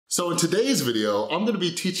So in today's video, I'm gonna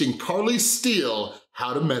be teaching Karlee Steel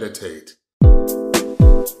how to meditate.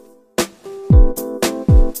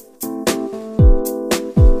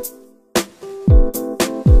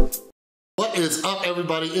 What is up,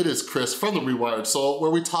 everybody? It is Chris from The Rewired Soul,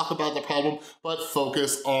 where we talk about the problem, but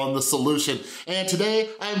focus on the solution. And today,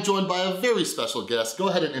 I am joined by a very special guest. Go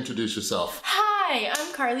ahead and introduce yourself. Hi,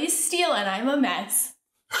 I'm Karlee Steel, and I'm a mess.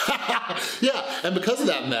 Yeah, and because of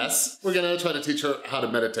that mess, we're gonna try to teach her how to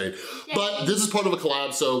meditate. Yay. But this is part of a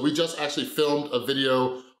collab, so we just actually filmed a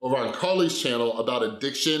video over on Karlee's channel about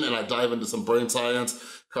addiction, and I dive into some brain science.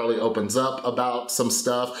 Karlee opens up about some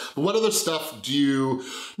stuff. But what other stuff do you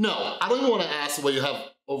know? I don't even wanna ask what you have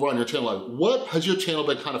over on your channel. Like, what has your channel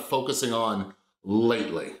been kind of focusing on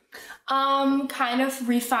lately? Kind of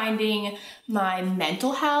refinding my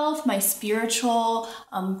mental health, my spiritual,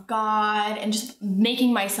 God, and just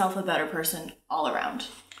making myself a better person all around.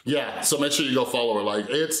 Yeah, so make sure you go follow her. Like,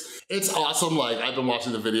 it's awesome. Like, I've been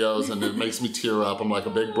watching the videos and it makes me tear up. I'm like a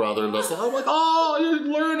big brother and I'm like, oh,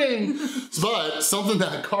 you're learning. But something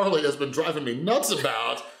that Karlee has been driving me nuts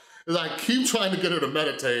about is I keep trying to get her to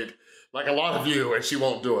meditate, like a lot of you, and she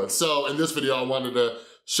won't do it. So in this video, I wanted to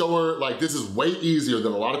show her, like, this is way easier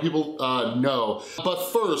than a lot of people know.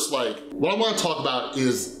 But first, like, what I wanna talk about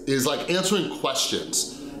is like answering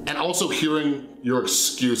questions and also hearing your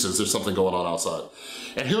excuses. There's something going on outside.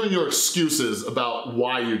 And hearing your excuses about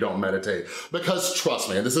why you don't meditate. Because trust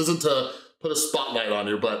me, and this isn't to put a spotlight on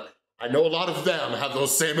you, but I know a lot of them have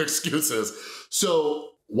those same excuses.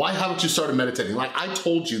 So why haven't you started meditating? Like, I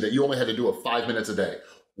told you that you only had to do it 5 minutes a day.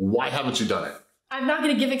 Why haven't you done it? I'm not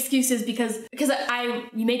gonna give excuses because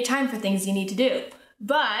you make time for things you need to do.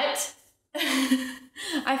 But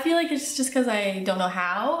I feel like it's just because I don't know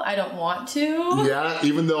how, I don't want to. Yeah,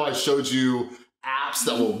 even though I showed you apps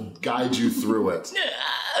that will guide you through it.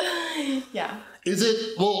 Yeah. Is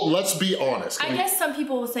it, well, let's be honest. I guess some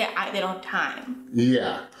people will say they don't have time.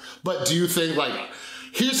 Yeah, but do you think, like,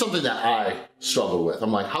 here's something that I struggle with.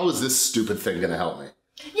 I'm like, how is this stupid thing gonna help me?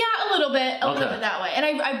 Yeah, a little bit that way.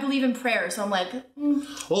 And I believe in prayer, so I'm like,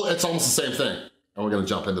 Well, it's almost the same thing. And we're gonna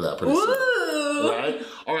jump into that pretty soon. Right?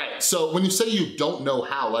 All right, so when you say you don't know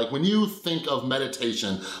how, like when you think of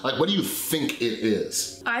meditation, like what do you think it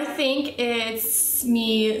is? I think it's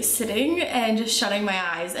me sitting and just shutting my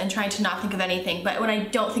eyes and trying to not think of anything. But when I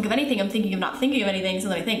don't think of anything, I'm thinking of not thinking of anything, so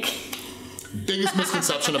then I think. Biggest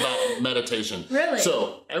misconception about meditation. Really?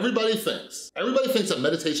 So everybody thinks that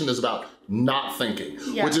meditation is about not thinking,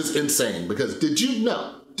 which is insane, because did you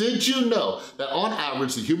know that on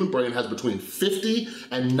average the human brain has between 50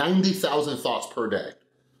 and 90,000 thoughts per day?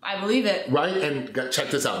 I believe it. Right, and check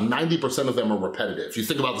this out, 90% of them are repetitive. You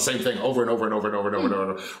think about the same thing over and over and over and over and over and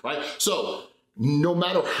over, right? So no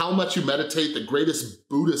matter how much you meditate, the greatest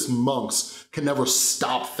Buddhist monks can never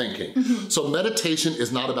stop thinking. So meditation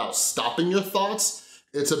is not about stopping your thoughts,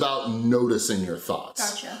 it's about noticing your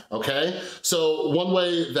thoughts. Gotcha. Okay? So one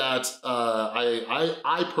way that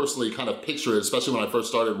I personally kind of picture it, especially when I first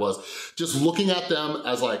started, was just looking at them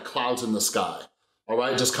as like clouds in the sky, all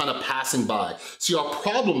right? Just kind of passing by. See, our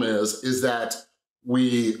problem is that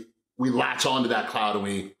we latch onto that cloud and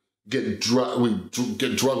we get drug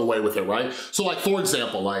away with it, right? So like, for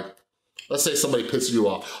example, like, let's say somebody pisses you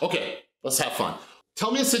off. Okay, let's have fun.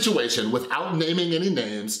 Tell me a situation without naming any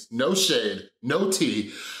names, no shade, no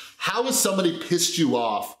tea. How has somebody pissed you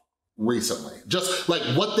off recently? Just like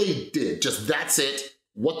what they did, just that's it,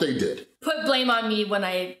 what they did. Put blame on me when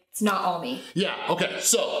it's not all me. Yeah, okay,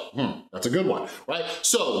 so, that's a good one, right?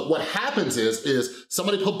 So what happens is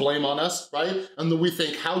somebody put blame on us, right? And then we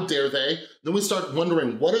think, how dare they? Then we start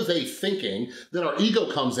wondering, what are they thinking? Then our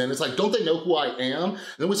ego comes in, it's like, don't they know who I am? And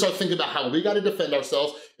then we start thinking about how we gotta defend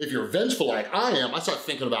ourselves. If you're vengeful like I am, I start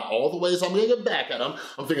thinking about all the ways I'm gonna get back at them.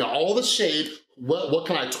 I'm thinking of all the shade. What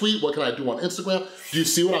can I tweet? What can I do on Instagram? Do you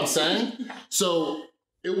see what I'm saying? Yeah. So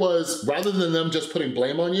it was, rather than them just putting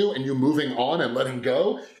blame on you and you moving on and letting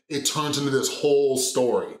go, it turns into this whole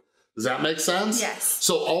story. Does that make sense? Yes.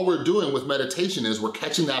 So all we're doing with meditation is we're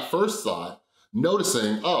catching that first thought,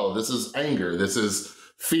 noticing, oh, this is anger, this is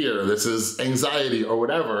fear, this is anxiety or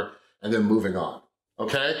whatever, and then moving on.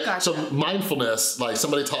 Okay? Gotcha. So mindfulness, like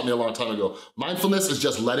somebody taught me a long time ago, mindfulness is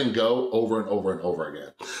just letting go over and over and over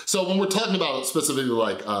again. So when we're talking about specifically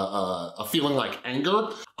like a feeling like anger,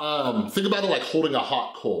 think about it like holding a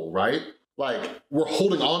hot coal, right? Like we're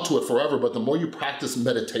holding on to it forever, but the more you practice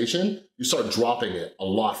meditation, you start dropping it a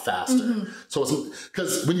lot faster. So it's,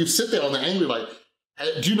 because when you sit there on the angry, like,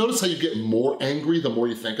 do you notice how you get more angry the more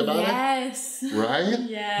you think about it? Yes. Right?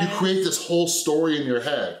 Yes. You create this whole story in your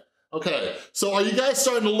head. Okay, so are you guys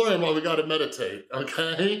starting to learn why we gotta meditate,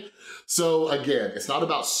 okay? So again, it's not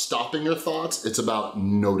about stopping your thoughts, it's about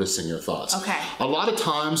noticing your thoughts. Okay. A lot of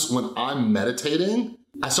times when I'm meditating,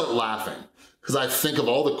 I start laughing because I think of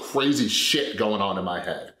all the crazy shit going on in my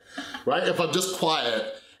head, right? If I'm just quiet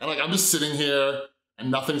and like I'm just sitting here and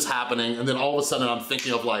nothing's happening, and then all of a sudden I'm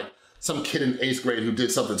thinking of like some kid in 8th grade who did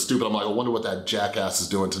something stupid, I'm like, I wonder what that jackass is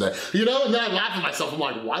doing today. You know, and then I laugh at myself, I'm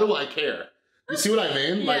like, why do I care? You see what I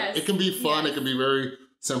mean? Yes. Like, it can be fun, it can be very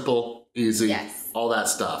simple, easy, all that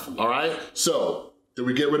stuff, all right? So, did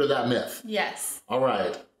we get rid of that myth? Yes. All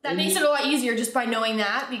right. That makes it a lot easier just by knowing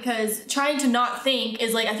that, because trying to not think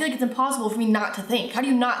is like, I feel like it's impossible for me not to think. How do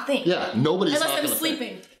you not think? Yeah, nobody's Unless not I'm gonna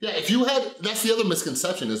sleeping. Think. Yeah, if you had, that's the other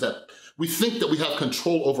misconception, is that we think that we have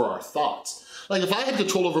control over our thoughts. Like if I had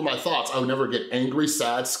control over my thoughts, I would never get angry,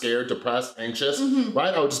 sad, scared, depressed, anxious,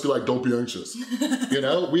 right? I would just be like, don't be anxious. You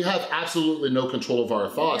know, we have absolutely no control over our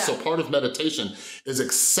thoughts. So part of meditation is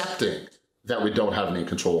accepting that we don't have any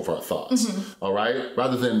control over our thoughts, all right?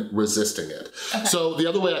 Rather than resisting it. Okay. So the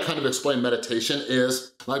other way I kind of explain meditation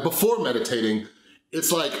is, like before meditating,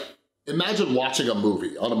 it's like, imagine watching a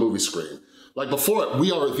movie on a movie screen. Like before it,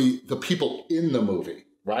 we are the people in the movie.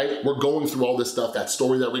 Right? We're going through all this stuff, that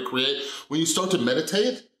story that we create. When you start to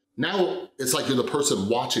meditate, now it's like you're the person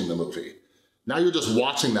watching the movie. Now you're just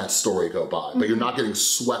watching that story go by, but you're not getting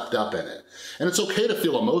swept up in it. And it's okay to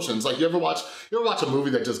feel emotions. Like you ever watch a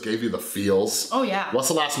movie that just gave you the feels? Oh yeah. What's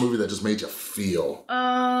the last movie that just made you feel?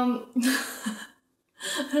 I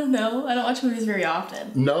don't know. I don't watch movies very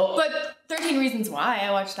often. No? But 13 Reasons Why, I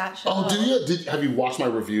watched that show. Oh, do you? Have you watched my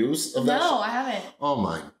reviews of that show? No, I haven't. Oh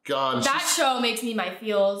my God. That show makes me my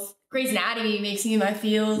feels. Grey's Anatomy makes me my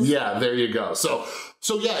feels. Yeah, there you go. So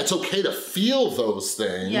yeah, it's okay to feel those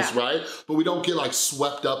things, right? But we don't get like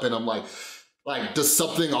swept up in them like, does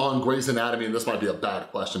something on Grey's Anatomy, and this might be a bad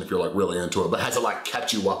question if you're like really into it, but has it like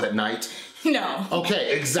kept you up at night? No.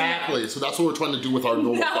 Okay, exactly. So that's what we're trying to do with our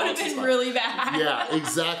normal That would have been really bad. Yeah,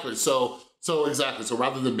 exactly. So exactly. So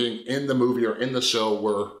rather than being in the movie or in the show,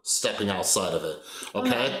 we're stepping outside of it,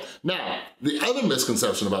 okay? Now, the other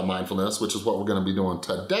misconception about mindfulness, which is what we're gonna be doing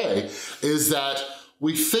today, is that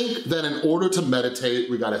we think that in order to meditate,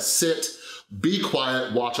 we gotta sit, be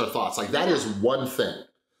quiet, watch our thoughts. Like that is one thing.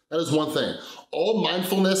 That is one thing. All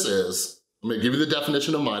mindfulness is, I'm gonna give you the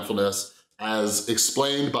definition of mindfulness as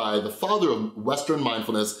explained by the father of Western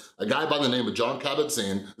mindfulness, a guy by the name of Jon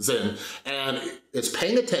Kabat-Zinn, and it's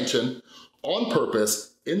paying attention on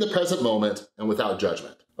purpose, in the present moment, and without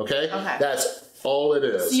judgment, okay? That's all it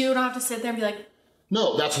is. So you don't have to sit there and be like...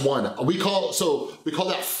 No, that's one. We call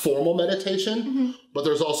that formal meditation, but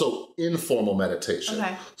there's also informal meditation.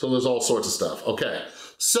 Okay. So there's all sorts of stuff. Okay,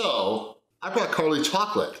 so I brought Karlee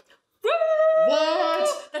chocolate. Woo!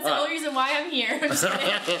 What? That's the only reason why I'm here. I'm just kidding.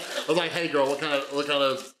 I was like, hey girl, what kind of candy do you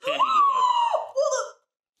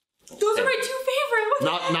like? Those are my two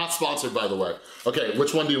favorite. Not sponsored, by the way. Okay,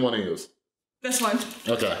 which one do you want to use? This one.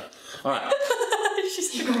 Okay, all right.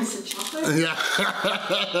 She's like, some chocolate? Yeah.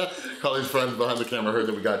 Karlee's friend behind the camera heard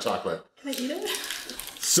that we got chocolate. Can I eat it?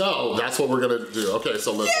 So that's what we're gonna do. Okay,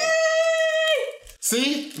 so listen. Yay!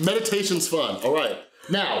 See, meditation's fun. All right.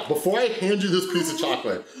 Now, before I hand you this piece of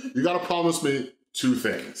chocolate, you gotta promise me two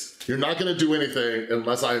things. You're not gonna do anything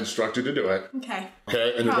unless I instruct you to do it. Okay.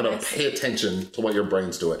 Okay, and you're gonna pay attention to what your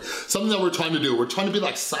brain's doing. Something that we're trying to do, we're trying to be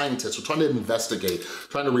like scientists, we're trying to investigate,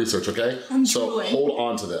 trying to research, okay? So hold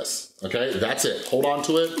on to this, okay? That's it, hold on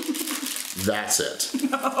to it. That's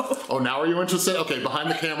it. No. Oh, now are you interested? Okay, behind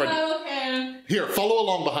the camera. Oh, okay. Here, follow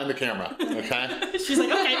along behind the camera, okay? She's like,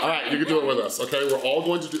 okay. All right, you can do it with us, okay? We're all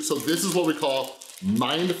going to do, so this is what we call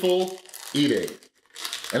mindful eating.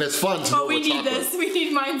 And it's fun to know we need this. We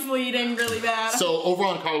need mindful eating really bad. So over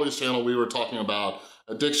on Karlee's channel, we were talking about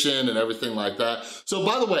addiction and everything like that. So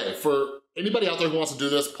by the way, for anybody out there who wants to do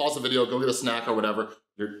this, pause the video, go get a snack or whatever.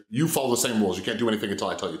 You follow the same rules. You can't do anything until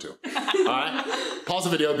I tell you to. All right? Pause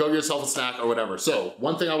the video, go get yourself a snack or whatever. So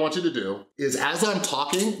one thing I want you to do is as I'm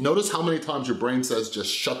talking, notice how many times your brain says, just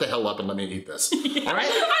shut the hell up and let me eat this. All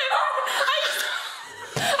right?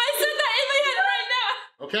 I said that in my head right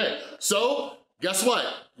now. Okay, so guess what?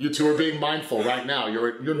 You two are being mindful right now.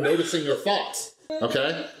 You're noticing your thoughts,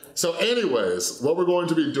 okay? So anyways, what we're going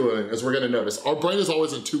to be doing is we're gonna notice, our brain is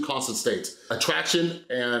always in two constant states, attraction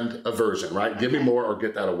and aversion, right? Give me more or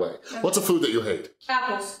get that away. What's a food that you hate?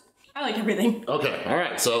 Apples. I like everything. Okay, all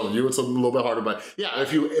right, so you, it's a little bit harder, but yeah,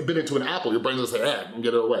 if you've been into an apple, your brain will say, and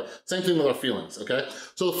get it away. Same thing with our feelings, okay?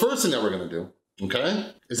 So the first thing that we're gonna do,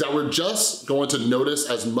 okay, is that we're just going to notice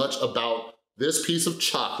as much about this piece of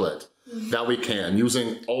chocolate that we can,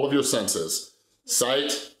 using all of your senses.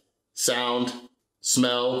 Sight, sound,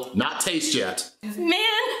 smell, not taste yet. Man.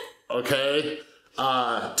 Okay,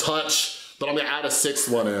 touch, but I'm gonna add a sixth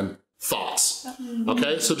one in, thoughts.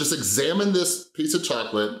 Okay, so just examine this piece of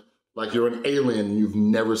chocolate like you're an alien and you've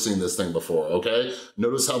never seen this thing before, okay?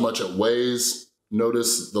 Notice how much it weighs,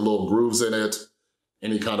 notice the little grooves in it,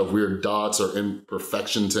 any kind of weird dots or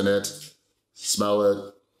imperfections in it. Smell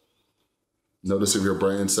it. Notice if your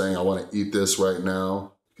brain's saying, I wanna eat this right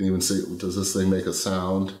now. You can even see, does this thing make a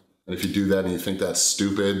sound? And if you do that and you think that's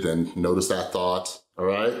stupid, then notice that thought, all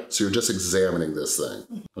right? So you're just examining this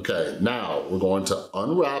thing. Okay, now we're going to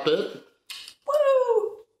unwrap it.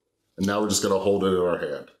 Woo! And now we're just gonna hold it in our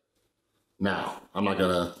hand. Now, I'm not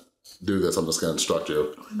gonna do this, I'm just gonna instruct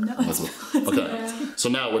you. No. Okay, so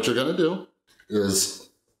now what you're gonna do is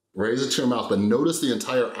raise it to your mouth, but notice the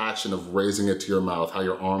entire action of raising it to your mouth, how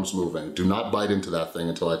your arm's moving. Do not bite into that thing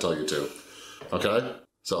until I tell you to, okay?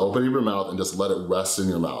 So open your mouth and just let it rest in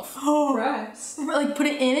your mouth. Oh, rest. Like put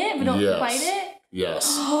it in it, but don't bite it?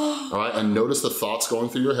 Yes. All right, and notice the thoughts going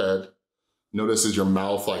through your head. Notice, is your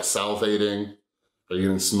mouth like salivating? Are you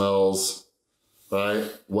getting smells, right?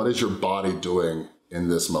 What is your body doing in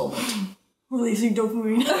this moment? Releasing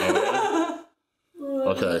dopamine. Right.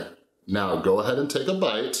 Okay, now go ahead and take a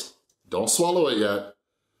bite. Don't swallow it yet.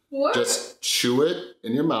 What? Just chew it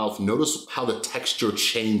in your mouth. Notice how the texture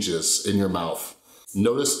changes in your mouth.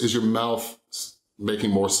 Notice, is your mouth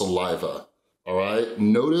making more saliva, all right?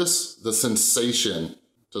 Notice the sensation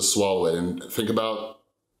to swallow it and think about,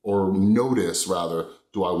 or notice rather,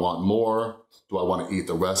 do I want more? Do I want to eat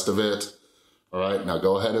the rest of it? All right, now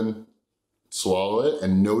go ahead and swallow it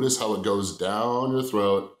and notice how it goes down your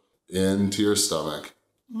throat into your stomach.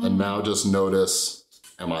 And now just notice,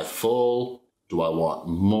 am I full? Do I want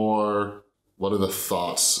more? What are the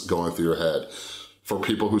thoughts going through your head? For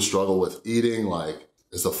people who struggle with eating, like,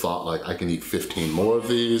 is the thought like, I can eat 15 more of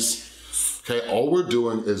these? Okay, all we're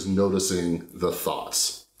doing is noticing the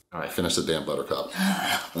thoughts. All right, finish the damn buttercup.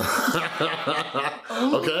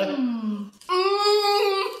 Okay?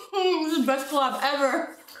 This is the best collab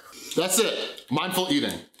ever. That's it, mindful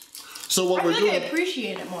eating. So what we're I feel doing- like I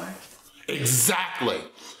appreciate it more. Exactly.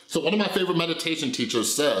 So one of my favorite meditation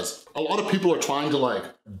teachers says, a lot of people are trying to like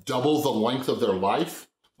double the length of their life,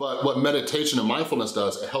 but what meditation and mindfulness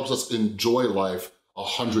does, it helps us enjoy life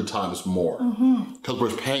 100 times more because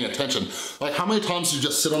we're paying attention. Like how many times do you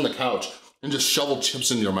just sit on the couch and just shovel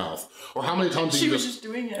chips in your mouth? Or how many times do you just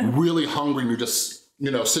doing it. really hungry and you just,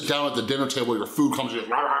 you know, sit down at the dinner table, your food comes, you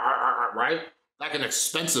just, right? Like an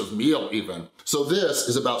expensive meal even. So this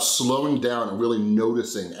is about slowing down and really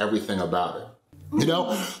noticing everything about it. You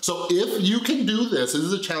know, so if you can do this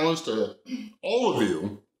is a challenge to all of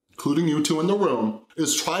you, including you two in the room,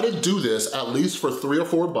 is try to do this at least for 3 or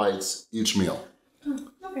 4 bites each meal.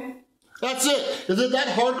 Okay. That's it. Is it that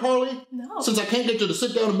hard, Karlee? No. Since I can't get you to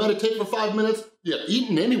sit down and meditate for 5 minutes, you're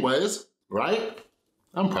eating anyways, right?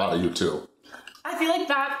 I'm proud of you too. I feel like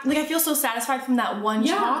that, like I feel so satisfied from that one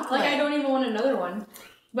chocolate. Like I don't even want another one.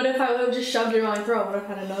 But if I would have just shoved it in my throat, I would have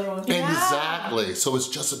had another one. Yeah. Exactly. So it's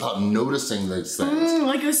just about noticing these things.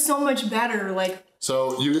 Like it was so much better. Like.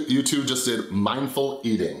 So you two just did mindful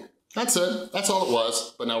eating. That's it. That's all it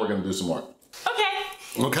was. But now we're gonna do some more.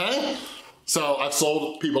 Okay. Okay? So I've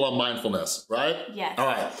sold people on mindfulness, right? Yes. All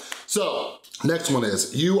right. So next one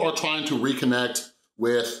is you are trying to reconnect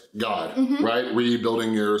with God, right?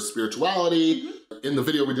 Rebuilding your spirituality. In the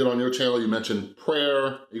video we did on your channel, you mentioned prayer.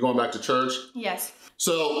 Are you going back to church? Yes.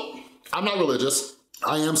 So I'm not religious,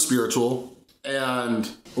 I am spiritual, and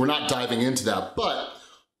we're not diving into that, but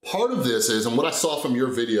part of this is, and what I saw from your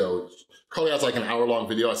video, Karlee has like an hour-long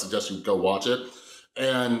video, I suggest you go watch it,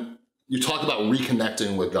 and you talk about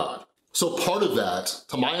reconnecting with God. So part of that,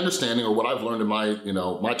 to my understanding, or what I've learned in my,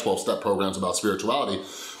 my 12-step programs about spirituality,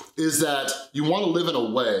 is that you wanna live in a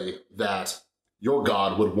way that your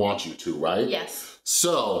God would want you to, right? Yes.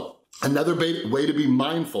 So, another way to be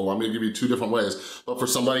mindful, I'm gonna give you 2 different ways, but for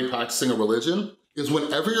somebody practicing a religion, is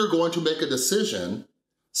whenever you're going to make a decision,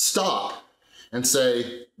 stop and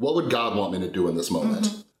say, what would God want me to do in this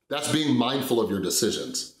moment? That's being mindful of your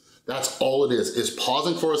decisions. That's all it is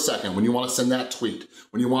pausing for a second when you wanna send that tweet,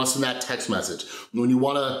 when you wanna send that text message, when you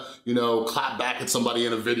wanna, clap back at somebody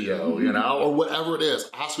in a video, or whatever it is,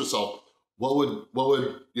 ask yourself, what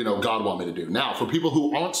would God want me to do? Now, for people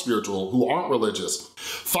who aren't spiritual, who aren't religious,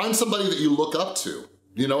 find somebody that you look up to.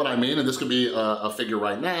 You know what I mean? And this could be a figure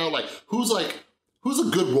right now. Like, who's a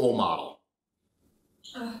good role model?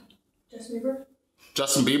 Justin Bieber?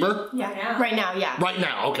 Justin Bieber? Yeah. Right now, yeah. Right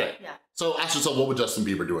now, okay. Yeah. So ask yourself, what would Justin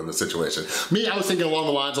Bieber do in this situation? Me, I was thinking along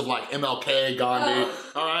the lines of like MLK, Gandhi,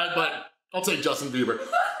 all right? But I'll say Justin Bieber.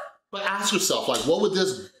 But ask yourself, like, what would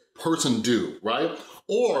this person do, right?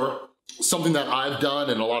 Or something that I've done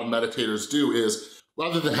and a lot of meditators do is,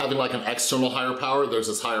 rather than having like an external higher power, there's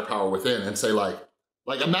this higher power within, and say like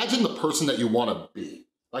imagine the person that you wanna be.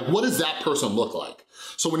 Like, what does that person look like?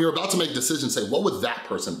 So when you're about to make decisions, say, what would that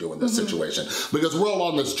person do in this situation? Because we're all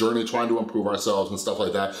on this journey trying to improve ourselves and stuff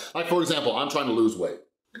like that. Like, for example, I'm trying to lose weight.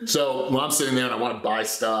 So when I'm sitting there and I wanna buy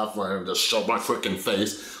stuff and just show my freaking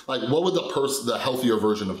face, like what would the healthier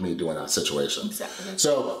version of me do in that situation? Exactly.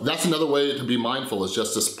 So that's another way to be mindful, is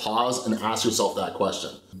just to pause and ask yourself that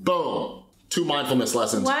question. Boom, 2 mindfulness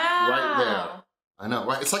lessons right there. I know,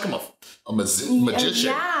 right? It's like I'm a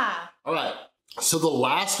magician. Yeah. All right, so the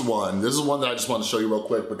last one, this is one that I just want to show you real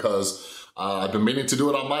quick because I've been meaning to do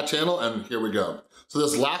it on my channel, and here we go. So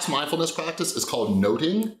this last mindfulness practice is called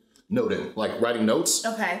noting, like writing notes.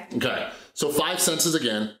 Okay. Okay, so 5 senses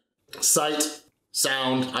again: sight,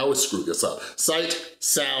 sound, I always screw this up. Sight,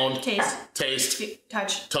 sound, taste,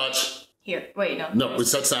 touch. Here, wait, no. No, we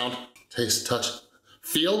said sound, taste, touch,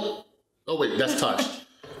 feel. Oh wait, that's touch.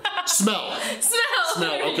 Smell.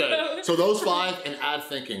 Smell, okay. So those 5 and add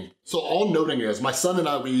thinking. So all noting is, my son and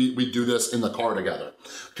I, we do this in the car together,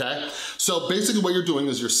 okay? So basically what you're doing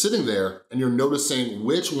is you're sitting there and you're noticing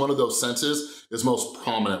which one of those senses is most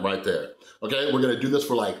prominent right there, okay? We're gonna do this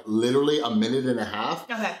for like literally a minute and a half,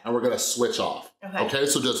 okay, and we're gonna switch off, okay?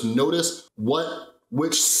 So just notice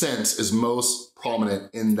which sense is most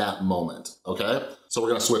prominent in that moment, okay? So we're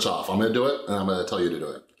gonna switch off. I'm gonna do it and I'm gonna tell you to do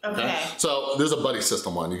it. Okay. So there's a buddy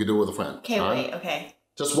system one. You can do it with a friend. Okay, wait, okay.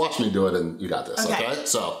 Just watch me do it and you got this, okay?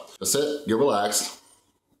 So just sit, get relaxed.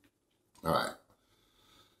 All right.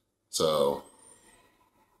 So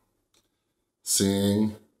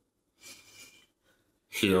seeing,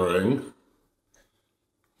 hearing,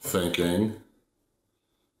 thinking,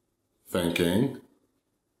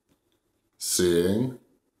 seeing,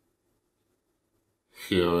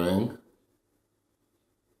 hearing,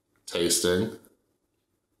 tasting,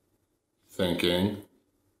 thinking,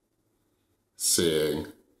 seeing.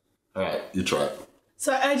 All right, you try it.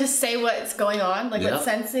 So I just say what's going on, like what's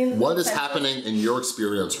sensing? What is happening in your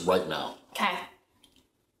experience right now? Okay.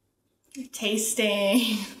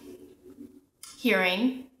 Tasting,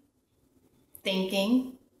 hearing,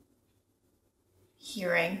 thinking,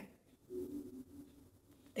 hearing,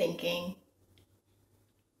 thinking,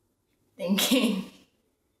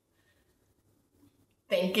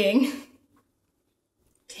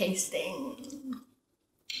 tasting,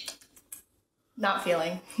 not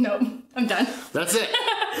feeling. Nope, I'm done. That's it.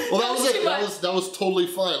 Well, that was it. That was totally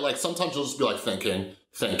fun. Like sometimes you'll just be like thinking.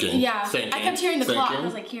 Yeah, I kept hearing the clock. I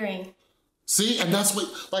was like hearing. See, and that's what,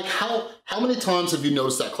 like how many times have you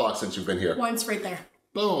noticed that clock since you've been here? Once, right there.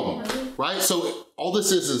 Boom, right? So all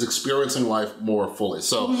this is experiencing life more fully.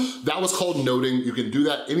 So that was called noting. You can do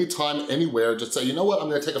that anytime, anywhere. Just say, you know what, I'm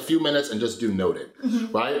gonna take a few minutes and just do noting,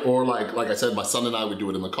 right? Or like I said, my son and I would do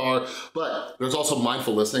it in the car, but there's also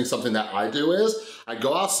mindful listening. Something that I do is, I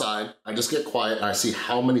go outside, I just get quiet, and I see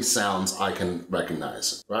how many sounds I can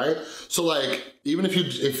recognize, right? So like, even if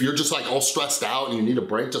you're just like all stressed out and you need a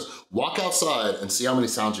break, just walk outside and see how many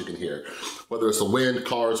sounds you can hear. Whether it's the wind,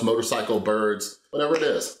 cars, motorcycle, birds, whatever it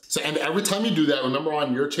is. So, and every time you do that, remember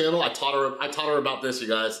on your channel, I taught her about this, you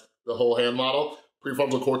guys, the whole hand model,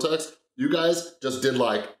 prefrontal cortex. You guys just did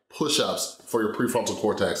like push-ups for your prefrontal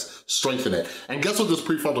cortex, strengthen it. And guess what this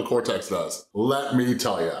prefrontal cortex does? Let me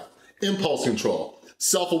tell you. Impulse control,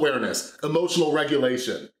 self-awareness, emotional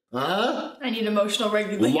regulation. I need emotional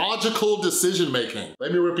regulation. Logical decision-making.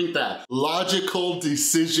 Let me repeat that. Logical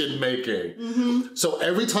decision-making. So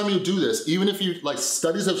every time you do this, even if you, like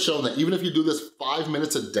studies have shown that even if you do this 5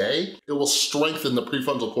 minutes a day, it will strengthen the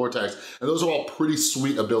prefrontal cortex. And those are all pretty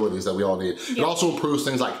sweet abilities that we all need. It also improves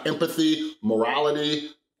things like empathy, morality,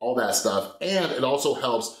 all that stuff. And it also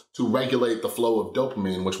helps to regulate the flow of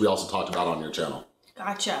dopamine, which we also talked about on your channel.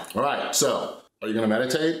 Gotcha. All right, so are you gonna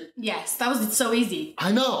meditate? Yes, that was so easy.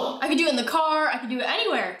 I know. I could do it in the car, I could do it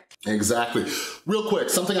anywhere. Exactly. Real quick,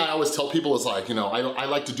 something I always tell people is like, you know, I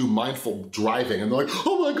like to do mindful driving, and they're like,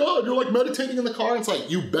 oh my God, you're like meditating in the car? And it's like,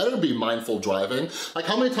 you better be mindful driving. Like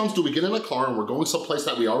how many times do we get in a car and we're going someplace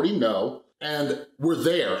that we already know, and we're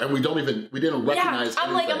there and we didn't recognize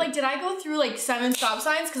anything. I'm like, did I go through like 7 stop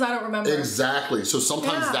signs? Because I don't remember. Exactly. So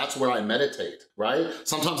sometimes that's where I meditate, right?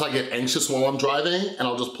 Sometimes I get anxious while I'm driving and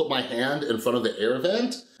I'll just put my hand in front of the air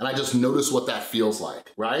vent and I just notice what that feels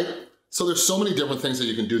like, right? So there's so many different things that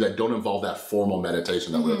you can do that don't involve that formal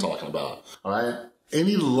meditation that we were talking about, all right?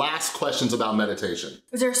 Any last questions about meditation?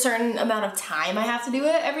 Is there a certain amount of time I have to do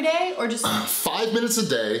it every day or just? 5 minutes a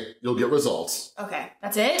day, you'll get results. Okay,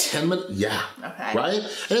 that's it? 10 minutes, yeah. Okay. Right?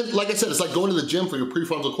 And like I said, it's like going to the gym for your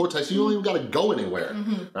prefrontal cortex. You don't even gotta go anywhere,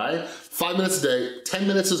 right? 5 minutes a day, 10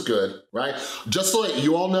 minutes is good, right? Just so that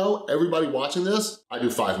you all know, everybody watching this, I do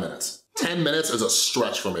 5 minutes. 10 minutes is a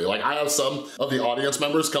stretch for me. Like I have some of the audience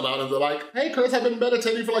members come out and they're like, hey Chris, I've been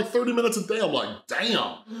meditating for like 30 minutes a day. I'm like,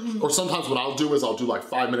 damn. Or sometimes what I'll do is I'll do like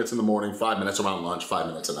 5 minutes in the morning, 5 minutes around lunch, 5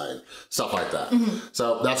 minutes at night, stuff like that.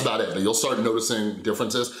 So that's about it. But you'll start noticing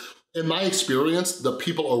differences. In my experience, the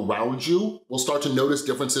people around you will start to notice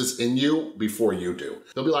differences in you before you do.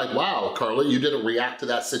 They'll be like, wow, Karlee, you didn't react to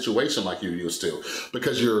that situation like you used to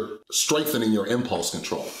because you're strengthening your impulse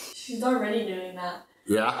control. She's already doing that.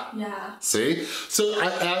 Yeah? Yeah. See? So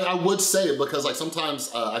I would say, because like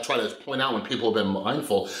sometimes I try to point out when people have been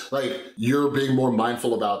mindful, like you're being more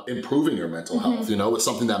mindful about improving your mental health, you know, it's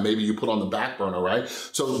something that maybe you put on the back burner, right?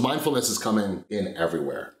 So mindfulness is coming in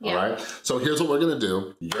everywhere, all right? So here's what we're gonna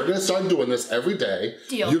do. You're gonna start doing this every day.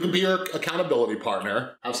 Deal. You can be your accountability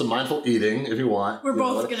partner, have some mindful eating if you want. We're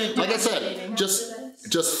both gonna do like I said,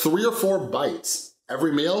 just 3 or 4 bites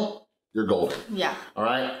every meal, you're golden. Yeah. All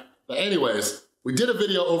right? But anyways, we did a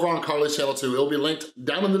video over on Karlee's channel too. It'll be linked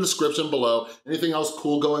down in the description below. Anything else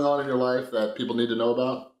cool going on in your life that people need to know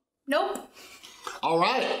about? Nope. All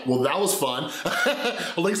right, well that was fun.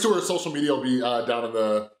 Links to her social media will be down in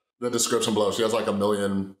the description below. She has like 1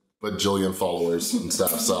 million bajillion followers and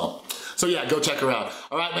stuff, so yeah, go check her out.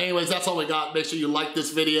 All right, but anyways, that's all we got. Make sure you like this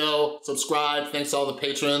video, subscribe. Thanks to all the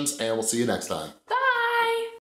patrons, and we'll see you next time. Bye.